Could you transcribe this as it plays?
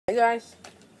Hey guys,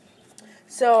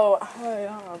 so I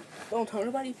don't tell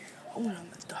anybody. I'm on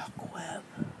the dark web.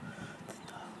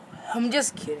 I'm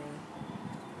just kidding.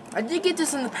 I did get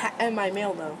this in my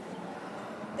mail though.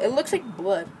 It looks like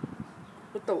blood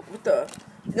with the.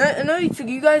 I know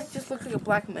you guys just look like a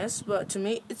black mess, but to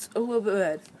me it's a little bit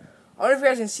red. I don't know if you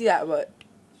guys can see that, but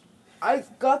I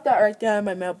got that right there in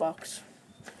my mailbox.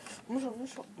 You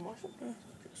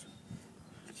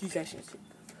guys can see.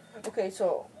 Okay,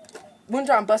 so one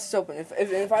time bust this open.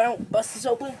 If I don't bust this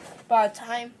open by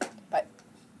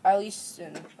at least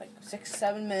in like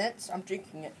 6-7 minutes, I'm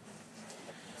drinking it.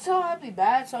 So that'd be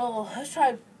bad. So let's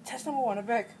try test number 1. A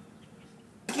break.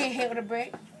 Get hit with a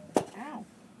break. Ow.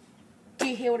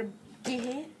 Get hit with a get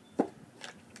hit.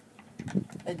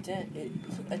 A dent.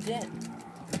 A dent.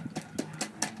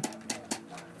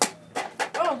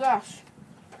 Oh gosh.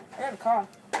 I got a car.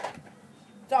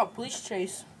 It's all police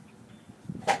chase.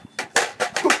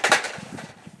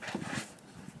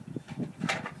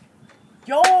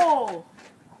 Yo!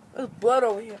 There's blood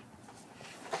over here.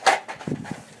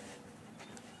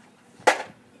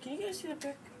 Can you guys see the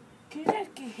brick? Can you guys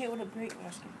get hit with a brick? So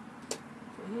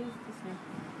here's the thing.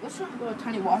 Let's try to go a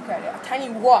tiny walk right there. A tiny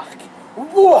walk.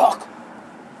 Walk!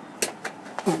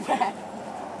 That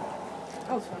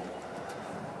was funny.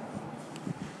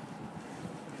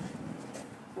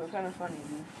 It was kind of funny,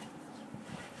 dude.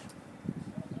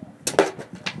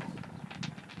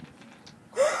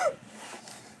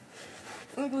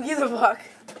 Look at the fuck.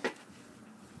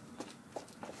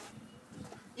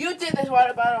 You did this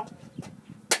water bottle.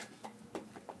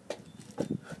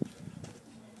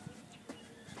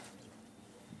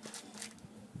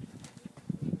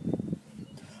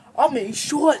 I'm in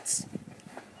shorts.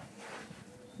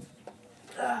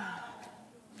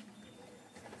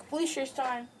 Police chase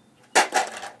time.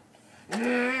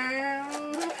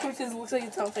 It just looks like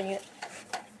it's something it.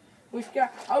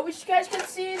 I wish you guys could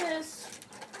see this.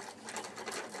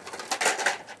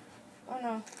 Oh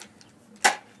no.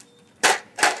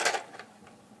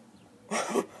 I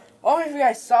don't know if you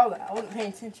guys saw that. I wasn't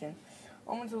paying attention.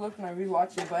 I went to look when I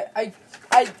rewatched it, but I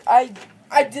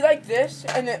did like this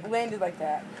and it landed like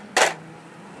that.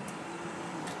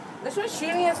 This was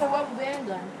shooting as a rubber band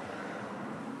gun.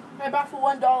 I bought for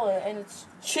 $1 and it's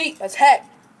cheap as heck.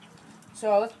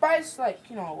 So let's buy this it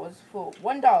was for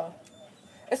 $1.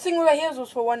 This thing right here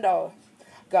was for $1.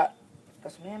 Got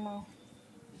some ammo.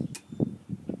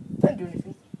 Didn't do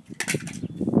anything.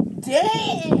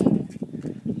 Dang!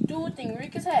 Dude, thing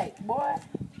weak as heck, boy.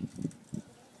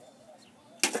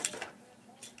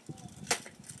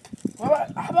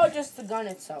 How about just the gun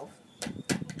itself?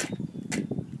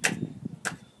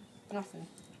 Nothing.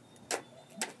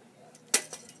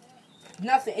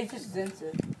 Nothing. It just dents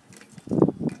it.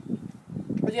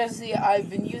 As you guys see, I've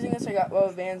been using this. I got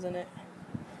rubber bands in it.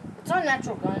 It's not a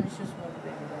natural gun. It's just rubber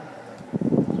band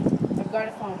gun. I got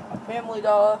it from a Family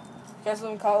Dollar. You guys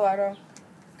live in Colorado.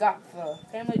 Got for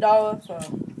Family Dollar for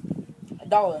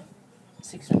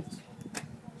 $1.06.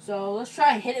 So let's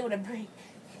try and hit it with a brick.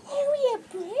 Hit with a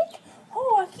brick?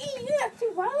 Oh, I can't. You're not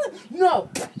too violent. No.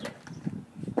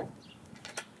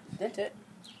 Dent it.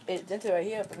 It dented right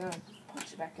here, but then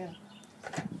punch it back in.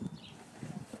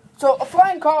 So a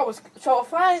flying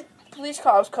police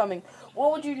car was coming.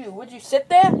 What would you do? Would you sit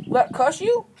there, let it cuss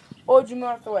you, or would you move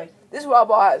out the way? This is what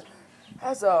I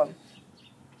has GPA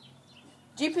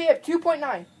of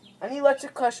 2.9. I need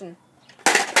electric cushion.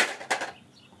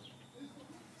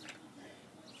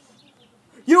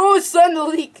 Yo, son, the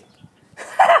leak.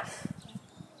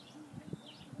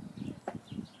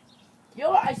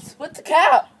 Yo, I split the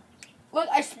cap. Look,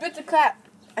 I split the cap.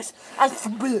 I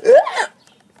split it.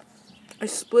 I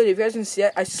split it. If you guys can see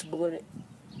it, I split it.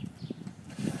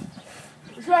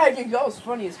 Try again. That was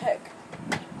funny as heck.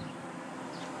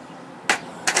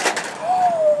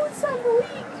 Oh, it's on the leak.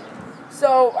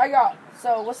 So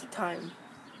what's the time?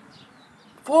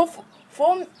 4.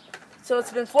 So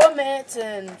it's been 4 minutes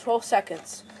and 12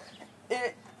 seconds.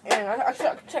 I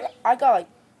got like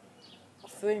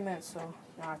 30 minutes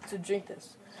to drink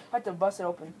this. I have to bust it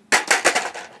open.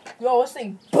 Yo, this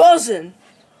thing buzzing.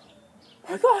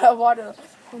 I got water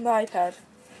on the iPad.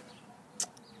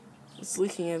 It's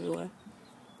leaking everywhere.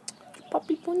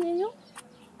 Puppy ponyo.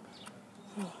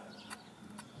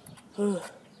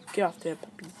 Get off there,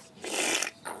 puppy.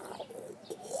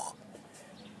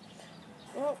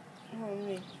 Oh,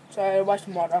 me. Sorry, I watched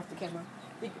some water off the camera.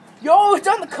 Yo, it's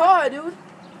on the car, dude.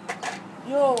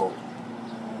 Yo,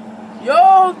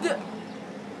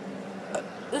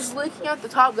 this is leaking out the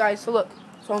top, guys. So look,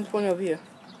 someone's pointing over here.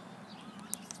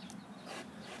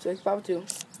 652.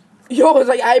 Yo, it's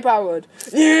like high powered.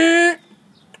 Yo,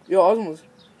 I was almost.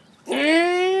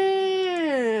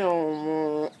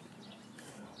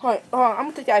 Hold on, I'm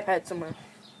gonna take the iPad somewhere.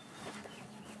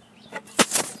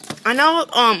 I know,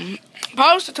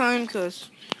 pause the time, because,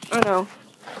 I know,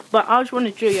 but I just want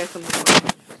to show you guys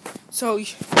something. So,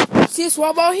 see this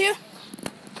water ball here?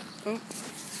 Oh.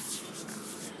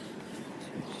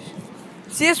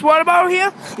 See this water bottle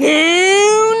here?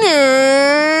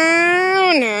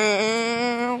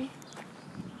 No.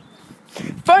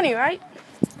 Funny, right?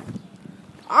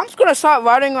 I'm just gonna start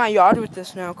watering my yard with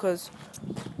this now, because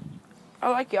I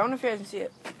like it. I don't know if you guys can see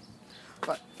it,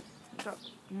 but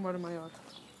I'm watering my yard.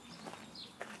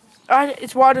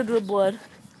 It's watered with blood.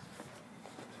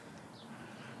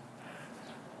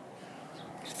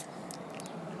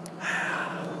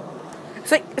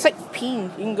 It's like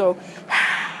peeing. You can go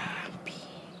pee.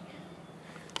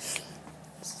 It's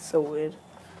so weird.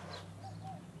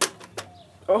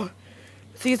 Oh,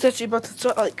 see, it's actually about to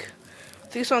start. Like, I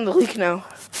think it's on the leak now.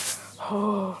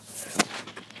 Oh,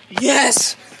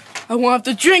 yes! I won't have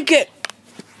to drink it.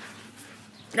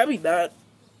 That'd be bad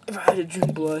if I had to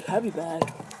drink blood. That'd be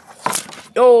bad.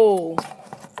 Yo,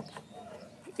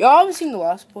 y'all ever seen The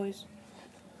Lost Boys?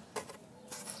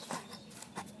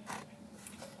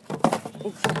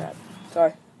 Oh, crap.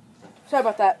 Sorry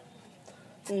about that.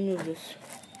 Let me move this.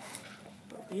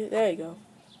 Yeah, there you go.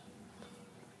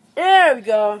 There we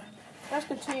go. Let's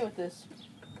continue with this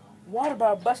water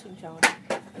bottle busting challenge.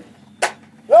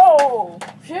 Yo,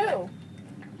 chill.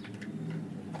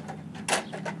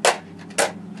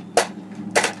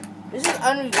 This is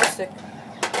unrealistic.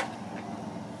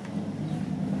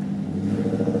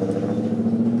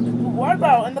 The water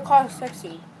bottle in the car sex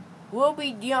scene will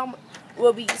be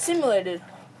simulated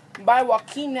by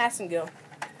Joaquin Nassingale.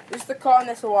 This is the car and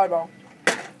that's the water bottle.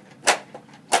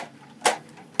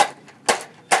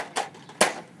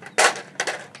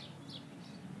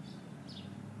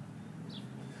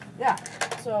 Yeah,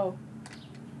 so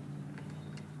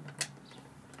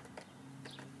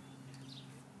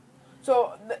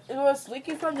it was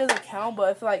leaking from doesn't count,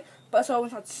 but if like bus oven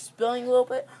starts spilling a little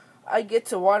bit, I get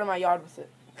to water my yard with it.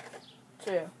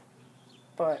 So yeah,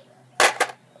 but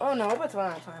oh no, I'm about to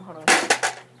run out of time. Hold on.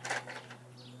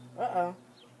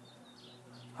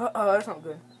 That's not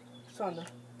good. It's on the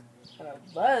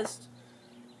bust.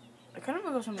 I kind of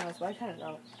want to go somewhere else, but I kind of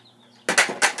don't.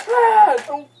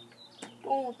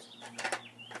 Don't.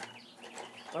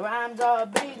 My rhymes are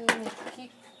beating.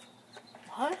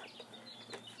 What?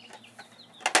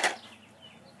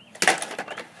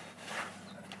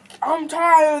 I'm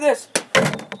tired of this.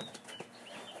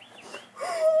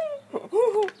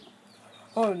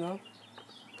 Oh no.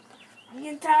 I'm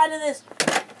getting tired of this.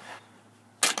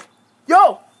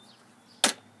 Yo!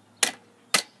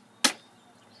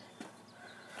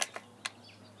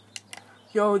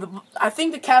 Yo, I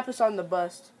think the cap is on the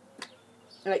bust.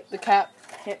 Like, the cap.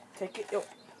 Can't take it. Yo.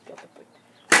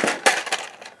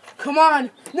 Come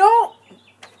on. No!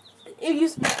 It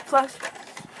used to be flush.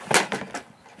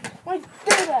 Why do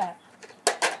that?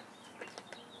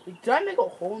 Did I make a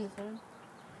hole in the thing?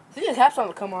 I think the cap's on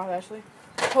to come off, actually.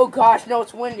 Oh gosh, no,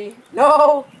 it's windy.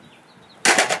 No!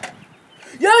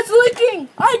 Yo, it's leaking!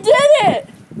 I did it!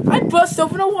 I bust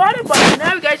open a water bottle.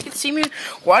 Now you guys can see me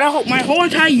water my whole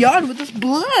entire yard with this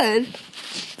blood.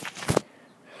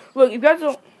 Look, if you guys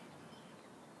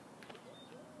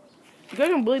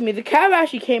don't believe me, the cap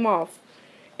actually came off.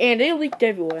 And it leaked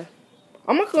everywhere.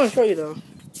 I'm not going to show you though.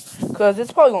 Because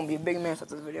it's probably going to be a big mess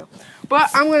after the video. But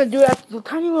I'm going to do that the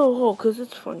tiny little hole because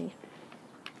it's funny.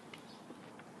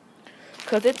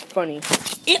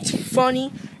 It's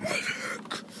funny.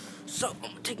 So, I'm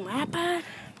going to take my iPad.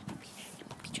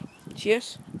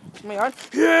 Cheers. Oh my god.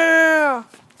 Yeah!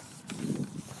 I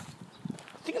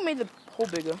think I made the hole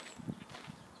bigger.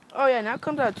 Oh yeah, now it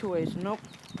comes out 2 ways. Nope.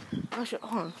 Hold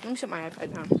on. Let me set my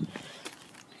iPad down. You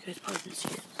guys probably can see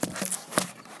it.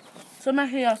 So I'm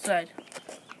actually outside.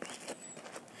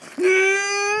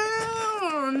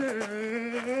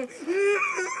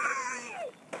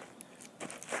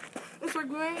 It's like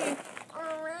rain.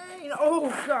 Oh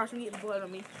gosh, I'm getting blood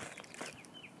on me.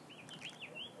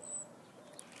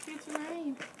 It's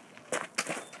rain.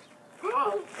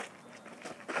 Oh.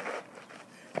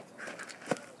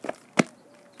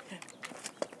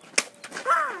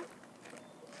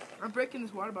 I'm breaking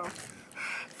this water bottle.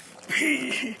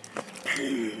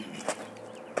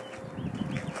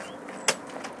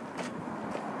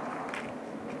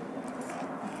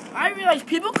 I realize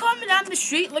people coming down the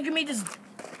street look at me just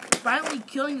violently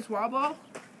killing this water bottle.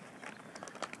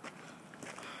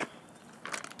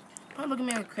 Probably look at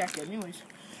me like a crackhead, anyways.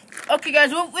 Okay, guys,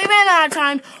 we ran out of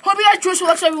time. Hope you guys enjoyed. So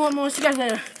watch everyone more. See you guys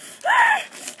later.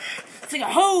 It's like a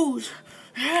hose.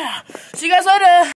 Yeah. See you guys later.